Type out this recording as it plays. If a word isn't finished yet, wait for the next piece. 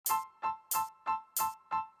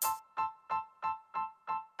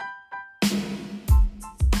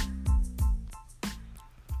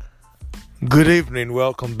Good evening.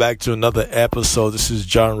 Welcome back to another episode. This is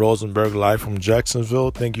John Rosenberg live from Jacksonville.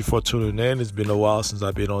 Thank you for tuning in. It's been a while since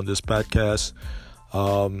I've been on this podcast.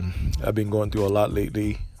 I've been going through a lot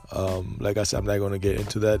lately. Like I said, I'm not going to get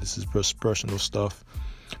into that. This is personal stuff.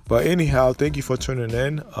 But anyhow, thank you for tuning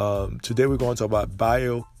in. Today we're going to talk about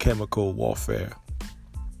biochemical warfare.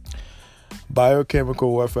 Biochemical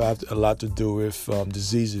warfare has a lot to do with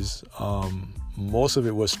diseases. Most of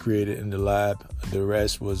it was created in the lab. The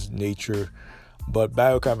rest was nature. But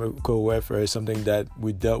biochemical warfare is something that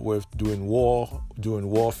we dealt with during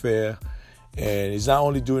warfare. And it's not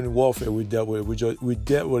only during warfare we dealt with it. We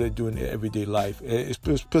dealt with it during everyday life. It's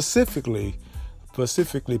specifically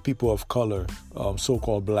people of color,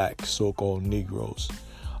 so-called black, so-called Negroes.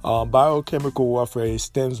 Biochemical warfare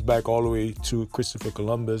stems back all the way to Christopher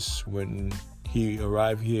Columbus when he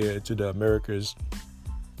arrived here to the Americas.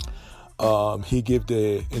 He gave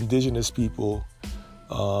the indigenous people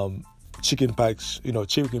chickenpox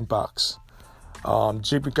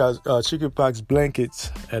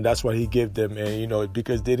blankets, and that's what he gave them. And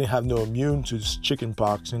because they didn't have no immune to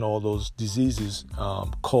chickenpox and all those diseases,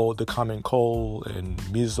 the common cold and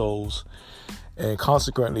measles, and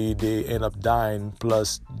consequently they end up dying.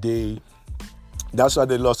 Plus that's why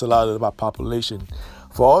they lost a lot of their population.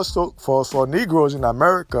 For Negroes in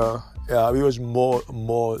America,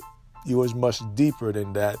 it was much deeper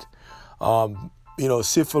than that.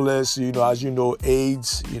 Syphilis, as you know,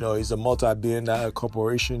 AIDS, is a multi-billion-dollar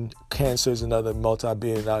corporation. Cancer is another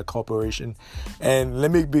multi-billion-dollar corporation. And let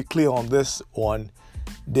me be clear on this one.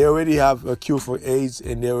 They already have a cure for AIDS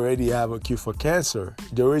and they already have a cure for cancer.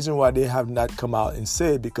 The reason why they have not come out and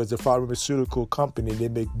said, because the pharmaceutical company, they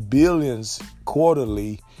make billions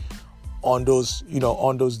quarterly on those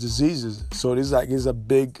diseases. So it's a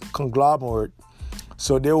big conglomerate.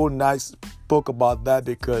 So they will not spoke about that,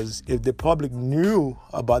 because if the public knew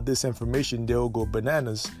about this information, they will go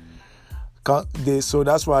bananas. So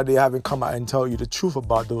that's why they haven't come out and tell you the truth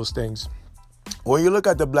about those things. When you look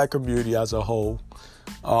at the black community as a whole,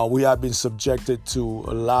 we have been subjected to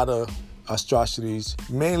a lot of atrocities,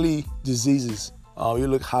 mainly diseases. You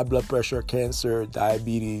look high blood pressure, cancer,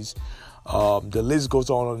 diabetes. The list goes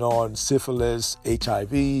on and on. Syphilis,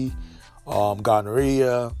 HIV,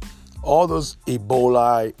 gonorrhea. All those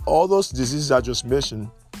Ebola, all those diseases I just mentioned,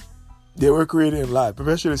 they were created in lab.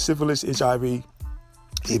 Especially syphilis, HIV,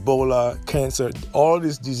 Ebola, cancer, all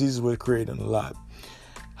these diseases were created in the lab.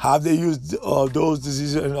 Have they used those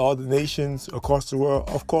diseases in all the nations across the world?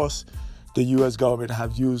 Of course, the U.S. government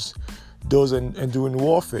have used those in doing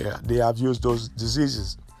warfare. They have used those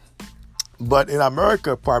diseases. But in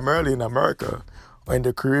America, primarily in America, in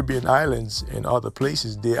the Caribbean islands and other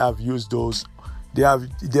places, they have used those. They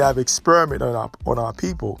have experimented on our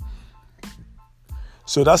people.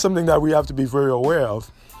 So that's something that we have to be very aware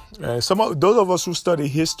of. And those of us who study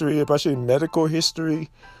history, especially medical history,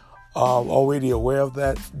 are already aware of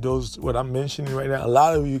that. What I'm mentioning right now, a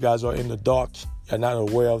lot of you guys are in the dark and not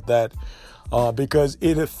aware of that, because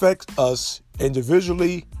it affects us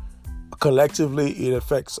individually, collectively. It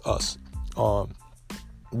affects us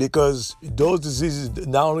because those diseases,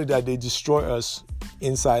 not only that they destroy us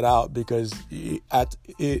inside out, because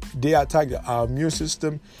they attack our immune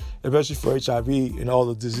system, especially for HIV and all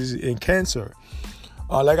the diseases and cancer.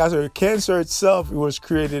 Like I said, cancer itself, it was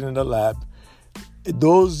created in the lab.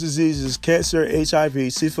 Those diseases, cancer,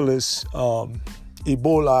 HIV, syphilis,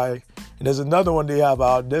 Ebola, and there's another one they have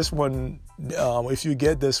out. This one, if you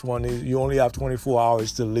get this one, you only have 24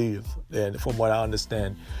 hours to live, and from what I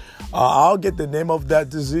understand. I'll get the name of that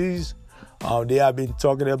disease. They have been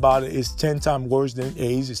talking about it. It's 10 times worse than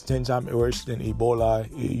AIDS. It's 10 times worse than Ebola.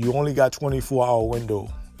 You only got 24-hour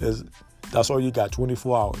window. That's all you got,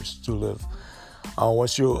 24 hours to live.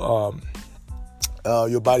 Once your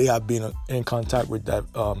body have been in contact with that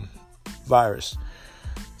virus.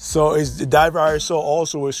 So that virus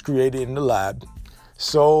also was created in the lab.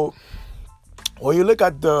 So when you look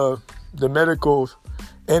at the medical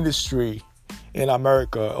industry in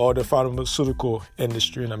America, or the pharmaceutical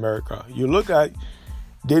industry in America, you look at,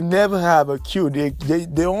 they never have a cure.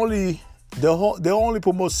 They only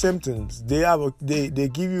promote symptoms. They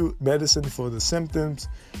give you medicine for the symptoms,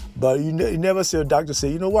 but you never see a doctor say,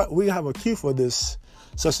 you know what, we have a cure for this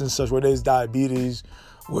such and such. Whether it's diabetes,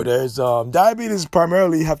 diabetes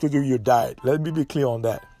primarily have to do with your diet. Let me be clear on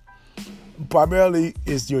that. Primarily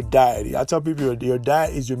is your diet. I tell people your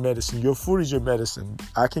diet is your medicine. Your food is your medicine.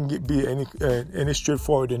 I can be any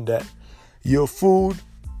straightforward than that. Your food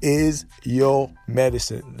is your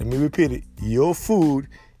medicine. Let me repeat it. Your food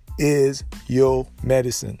is your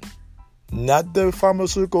medicine. Not the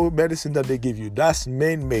pharmaceutical medicine that they give you. That's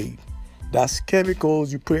man-made. That's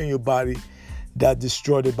chemicals you put in your body that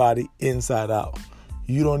destroy the body inside out.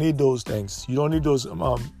 You don't need those things. You don't need those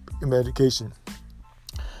medication.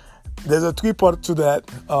 There's a three-part to that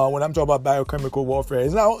when I'm talking about biochemical warfare.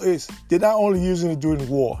 They're not only using it during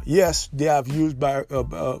war. Yes, they have used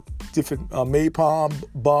different napalm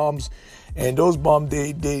bombs, and those bombs,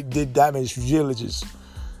 they damage villages.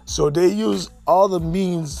 So they use all the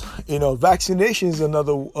means. Vaccination is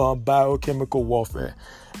another biochemical warfare.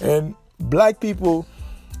 And black people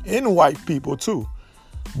and white people too.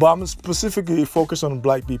 But I'm specifically focused on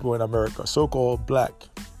black people in America, so-called black.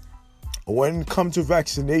 When it comes to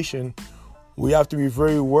vaccination, we have to be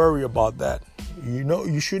very worried about that.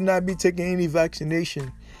 You should not be taking any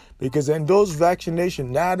vaccination, because in those vaccinations,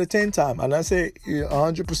 9 out of 10 times, and I say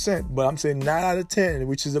 100%, but I'm saying 9 out of 10,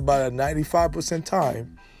 which is about a 95%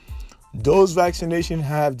 time, those vaccinations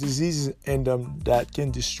have diseases in them that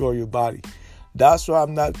can destroy your body. That's why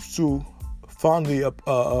I'm not too fondly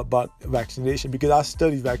about vaccination, because I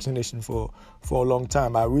studied vaccination for a long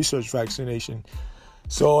time. I researched vaccination.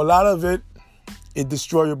 So a lot of it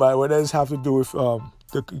destroys your body, whether it have to do with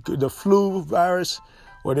the flu virus,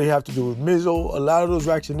 or they have to do with measles. A lot of those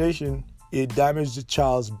vaccinations, it damages the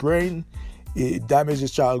child's brain, it damages the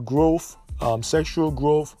child's growth, sexual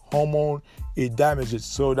growth, hormone, it damages.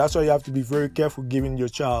 So that's why you have to be very careful giving your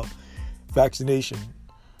child vaccination.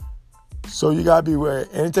 So you gotta be aware.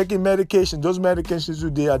 And taking medication, those medications,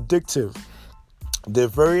 they're addictive. They're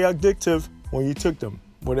very addictive when you took them.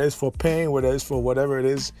 Whether it's for pain, whether it's for whatever it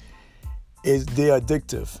is they're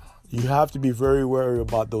addictive. You have to be very wary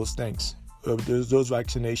about those things, those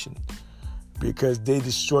vaccinations, because they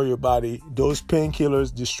destroy your body. Those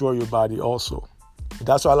painkillers destroy your body also.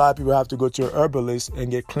 That's why a lot of people have to go to an herbalist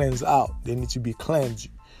and get cleansed out. They need to be cleansed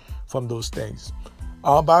from those things.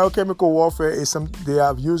 Biochemical warfare is they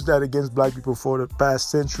have used that against black people for the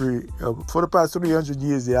past century. For the past 300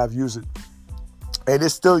 years, they have used it. And they're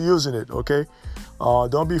still using it, okay?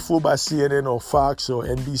 Don't be fooled by CNN or Fox or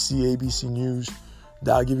NBC, ABC News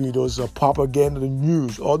that are giving you those propaganda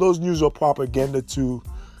news. All those news are propaganda to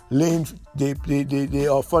link. They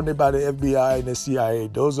are funded by the FBI and the CIA.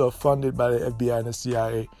 Those are funded by the FBI and the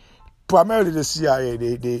CIA. Primarily the CIA.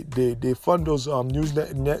 They fund those news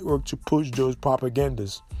network to push those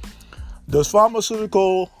propagandas. Those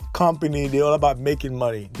pharmaceutical company, they're all about making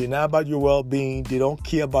money. They're not about your well-being. They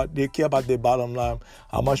care about their bottom line,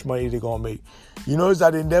 how much money they're gonna make. You notice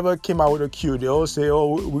that they never came out with a cure. They always say,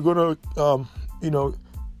 we're gonna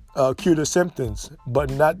cure the symptoms, but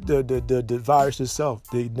not the virus itself.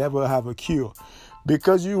 They never have a cure.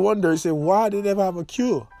 Because you wonder, you say, why they never have a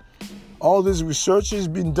cure? All this research has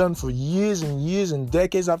been done for years and years and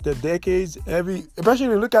decades after decades. Especially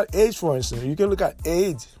if you look at AIDS, for instance. You can look at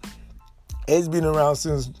AIDS. AIDS been around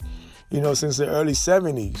since the early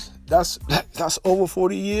 70s. That's over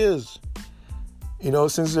 40 years.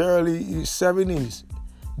 Since the early 70s.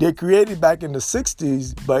 They created back in the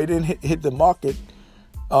 60s, but it didn't hit the market.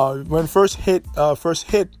 When first hit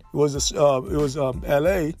was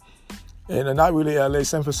L.A. and not really L.A.,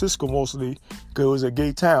 San Francisco mostly, because it was a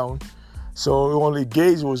gay town. So only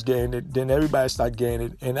gays was getting it. Then everybody started getting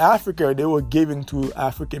it. In Africa, they were given to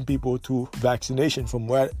African people to vaccination. From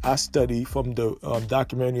what I study from the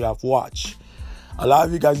documentary I've watched. A lot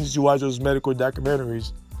of you guys need to watch those medical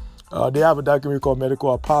documentaries. They have a documentary called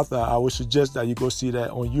Medical Apartheid. I would suggest that you go see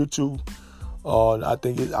that on YouTube. I don't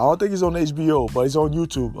think it's on HBO, but it's on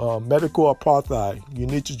YouTube. Medical Apartheid. You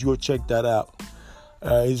need to go check that out.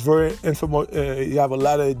 It's very you have a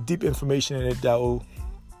lot of deep information in it that will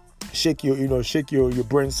shake your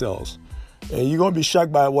brain cells, and you're gonna be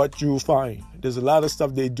shocked by what you find. There's a lot of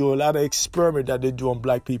stuff they do, a lot of experiment that they do on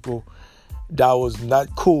black people that was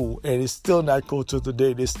not cool, and it's still not cool to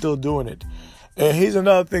today. They're still doing it. And here's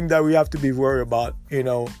another thing that we have to be worried about.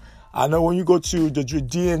 I know when you go to the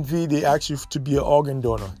DMV, they ask you to be an organ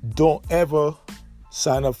donor. Don't ever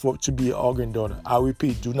sign up to be an organ donor. I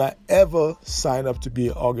repeat, do not ever sign up to be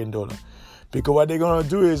an organ donor. Because what they're going to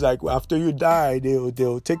do is, like, after you die,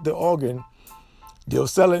 they'll take the organ, they'll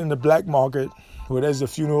sell it in the black market, whether it's a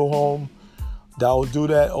funeral home that will do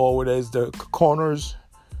that, or whether it's the coroners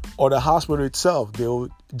or the hospital itself. They'll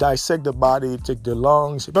dissect the body, take the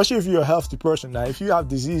lungs, especially if you're a healthy person. Now, if you have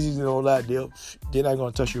diseases and all that, they're not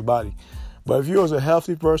going to touch your body. But if you're a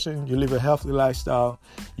healthy person, you live a healthy lifestyle,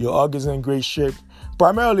 your organs are in great shape.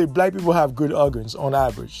 Primarily, black people have good organs on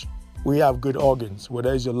average. We have good organs,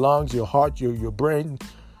 whether it's your lungs, your heart, your brain,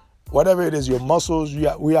 whatever it is, your muscles.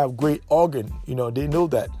 We have great organ. They know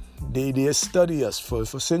that. They study us for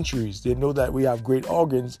centuries. They know that we have great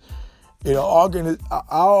organs, Our organ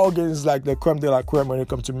is like the creme de la creme when it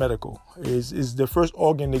comes to medical. Is the first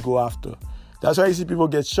organ they go after. That's why you see people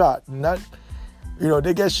get shot.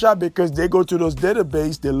 They get shot because they go to those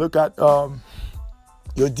databases. They look at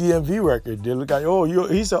your DMV record. They look at,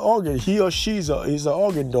 he's an organ. He or he's an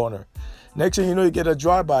organ donor. Next thing you know, you get a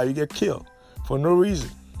drive-by. You get killed for no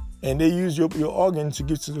reason. And they use your organ to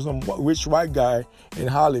give to some rich white guy in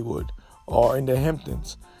Hollywood or in the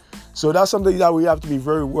Hamptons. So that's something that we have to be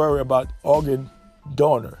very worried about. Organ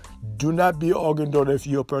donor. Do not be an organ donor if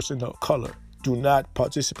you're a person of color. Do not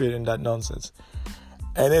participate in that nonsense.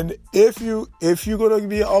 And then if you're going to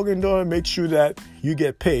be an organ donor, make sure that you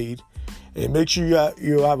get paid, and make sure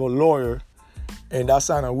you have a lawyer and that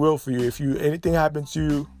sign a will for you. If anything happens to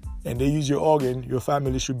you and they use your organ, your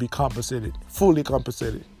family should be compensated, fully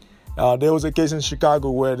compensated. There was a case in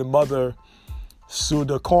Chicago where the mother sued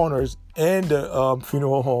the coroners and the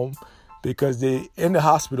funeral home because they in the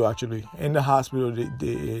hospital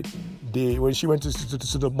they when she went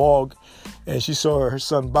to the morgue and she saw her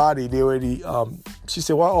son's body, they already she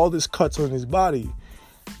said, why all these cuts on his body?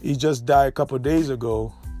 He just died a couple of days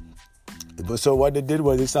ago. But so what they did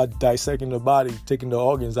was they started dissecting the body, taking the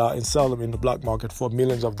organs out and sell them in the black market for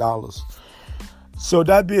millions of dollars. So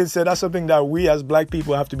that being said, that's something that we as black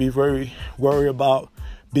people have to be very worried about.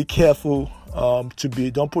 Be careful.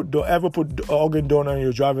 Don't ever put organ donor in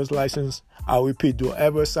your driver's license. I repeat, don't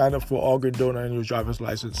ever sign up for organ donor in your driver's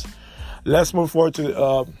license. Let's move forward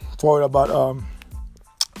about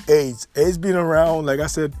AIDS. AIDS been around, like I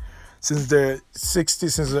said, since the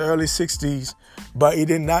early 60s, but it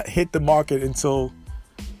did not hit the market until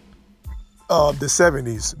the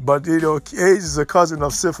 70s. But AIDS is a cousin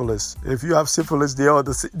of syphilis. If you have syphilis, they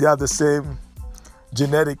have the same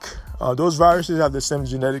genetic. Those viruses have the same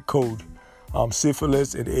genetic code.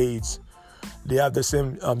 Syphilis and AIDS, they have the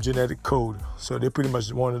same genetic code, so they're pretty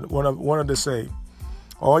much one of the same.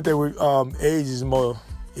 Only thing with AIDS is more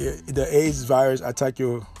the AIDS virus attack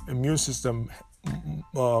your immune system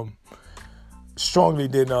strongly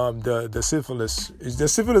than the syphilis. The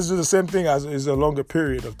syphilis is the same thing as is a longer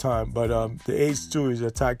period of time, but the AIDS too is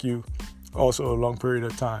attack you also a long period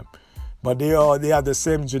of time. But they have the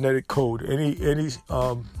same genetic code. Any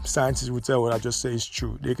scientist would tell what I just say is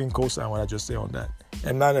true. They can co-sign what I just say on that.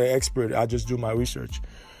 I'm not an expert. I just do my research.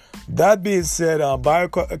 That being said,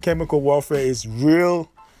 biochemical warfare is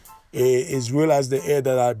real. It is real as the air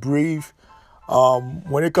that I breathe.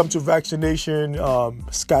 When it comes to vaccination,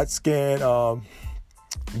 SCOT scan,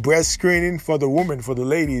 breast screening for the women, for the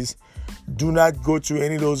ladies, do not go to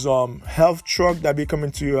any of those health trucks that be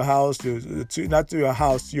coming to your house, not to your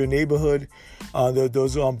house, to your neighborhood.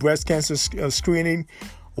 Those breast cancer screening.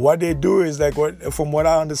 What they do is, from what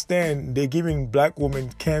I understand, they're giving black women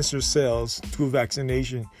cancer cells through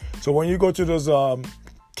vaccination. So when you go to those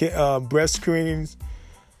breast screenings,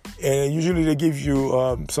 and usually they give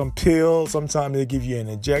you some pill. Sometimes they give you an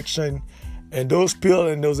injection, and those pill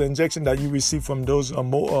and those injections that you receive from those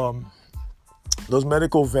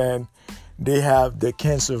medical van, they have the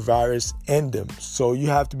cancer virus in them. So you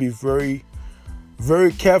have to be very,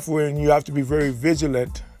 very careful, and you have to be very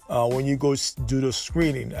vigilant when you go do the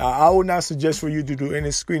screening. I would not suggest for you to do any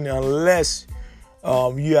screening unless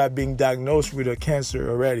you have been diagnosed with a cancer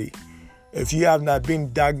already. If you have not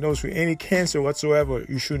been diagnosed with any cancer whatsoever,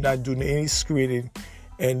 you should not do any screening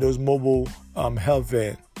in those mobile health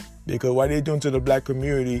van, because what they're doing to the black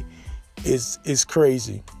community is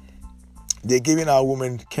crazy. They're giving our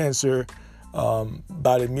women cancer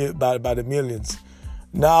by the millions.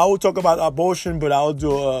 Now I will talk about abortion, but I'll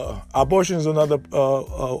do abortion is another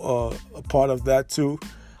part of that too.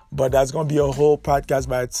 But that's going to be a whole podcast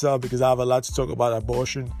by itself, because I have a lot to talk about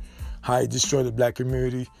abortion, how it destroyed the black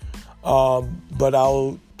community. But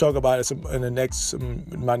I'll talk about it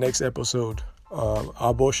in my next episode.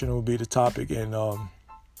 Abortion will be the topic,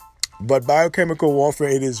 but biochemical warfare,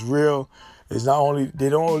 it is real. It's not only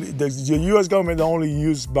the U.S. government don't only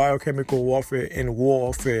use biochemical warfare in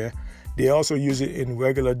warfare. They also use it in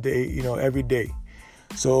regular day, every day.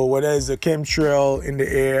 So whether it's a chemtrail in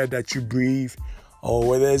the air that you breathe, or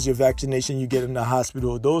whether it's your vaccination you get in the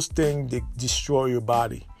hospital, those things, they destroy your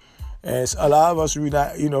body. And a lot of us, we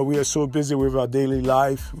are so busy with our daily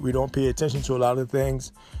life, we don't pay attention to a lot of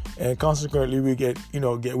things, and consequently we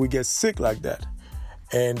get sick like that.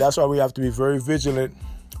 And that's why we have to be very vigilant.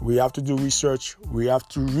 We have to do research. We have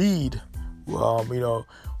to read.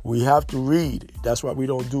 We have to read. That's what we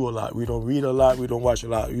don't do a lot. We don't read a lot. We don't watch a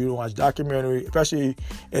lot. We don't watch documentary, especially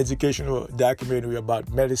educational documentary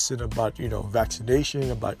about medicine, about vaccination,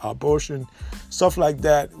 about abortion, stuff like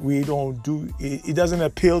that. We don't do. It doesn't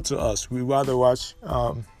appeal to us. We rather watch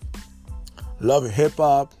love and hip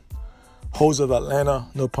hop, host of Atlanta,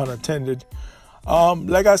 no pun intended.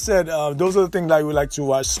 Like I said, those are the things that we like to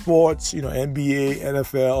watch. Sports, NBA,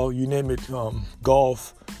 NFL, you name it,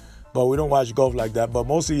 golf. But we don't watch golf like that. But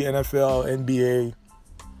mostly NFL, NBA.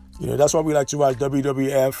 That's why we like to watch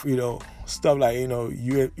WWF, stuff like,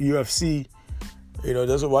 UFC.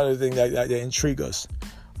 Those are one of the things that intrigue us.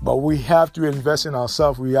 But we have to invest in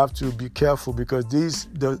ourselves. We have to be careful because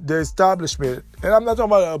the establishment, and I'm not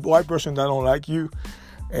talking about a white person that don't like you,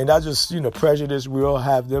 and that's just, prejudice. We all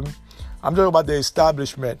have them. I'm talking about the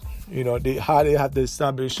establishment, how they have the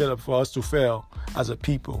establishment set up for us to fail as a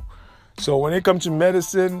people. So when it comes to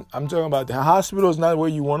medicine, I'm talking about the hospital is not where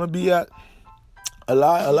you want to be at. A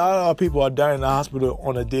lot of people are dying in the hospital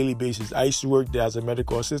on a daily basis. I used to work there as a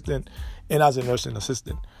medical assistant and as a nursing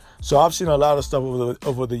assistant. So I've seen a lot of stuff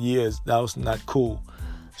over the years that was not cool.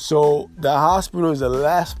 So the hospital is the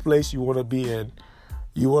last place you want to be in.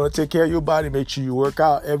 You want to take care of your body, make sure you work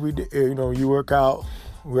out every day. You work out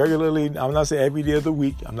regularly. I'm not saying every day of the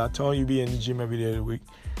week. I'm not telling you be in the gym every day of the week.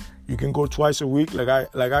 You can go twice a week like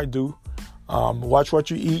I do. Watch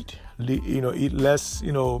what you eat. Eat less,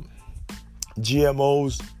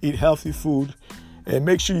 GMOs, eat healthy food, and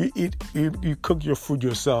make sure you cook your food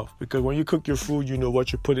yourself. Because when you cook your food, you know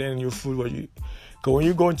what you put in your food. Because when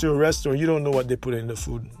you go into a restaurant, you don't know what they put in the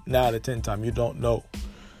food. 9 out of 10 times, you don't know.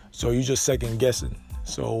 So you're just second guessing.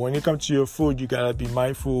 So when it comes to your food, you gotta be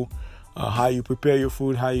mindful how you prepare your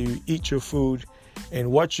food, how you eat your food,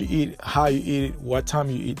 and what you eat, how you eat it, what time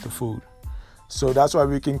you eat the food. So that's why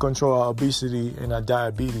we can control our obesity and our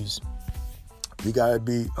diabetes. You gotta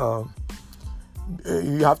be.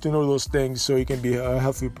 You have to know those things so you can be a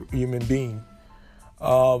healthy human being.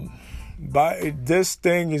 This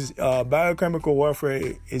thing is biochemical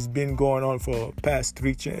warfare has been going on for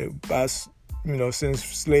since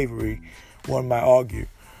slavery, one might argue.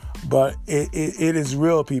 But it is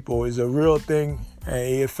real, people. It's a real thing, and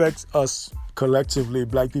it affects us collectively,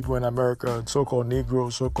 black people in America, so-called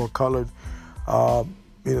Negroes, so-called colored,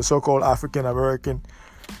 so-called African American.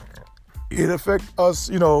 It affects us,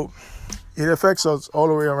 it affects us all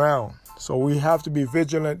the way around. So we have to be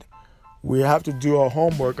vigilant. We have to do our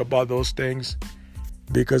homework about those things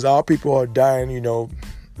because our people are dying,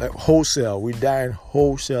 like wholesale. We're dying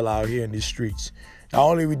wholesale out here in these streets. Not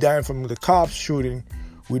only we dying from the cops shooting,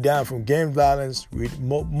 we dying from gang violence.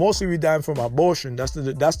 Mostly we dying from abortion. That's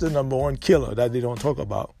the number one killer that they don't talk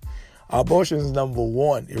about. Abortion is number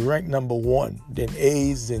one. It ranked number one. Then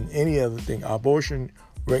AIDS and any other thing. Abortion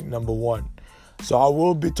ranked number one. So I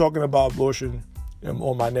will be talking about abortion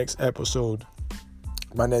on my next episode,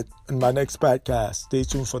 my next podcast. Stay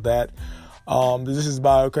tuned for that. This is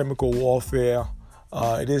biochemical warfare.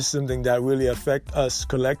 It is something that really affects us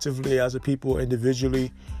collectively as a people,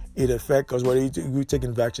 individually. It affects us whether you're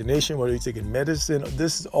taking vaccination, whether you're taking medicine.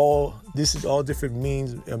 This is all different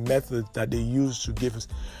means and methods that they use to give us.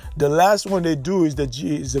 The last one they do is the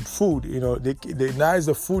food. Now is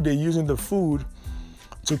the food. They're using the food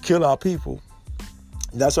to kill our people.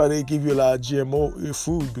 That's why they give you a lot of GMO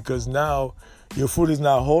food, because now your food is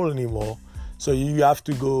not whole anymore. So you have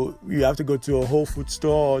to go to a Whole Food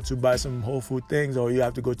store to buy some Whole Food things, or you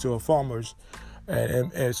have to go to a farmer's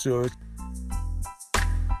and so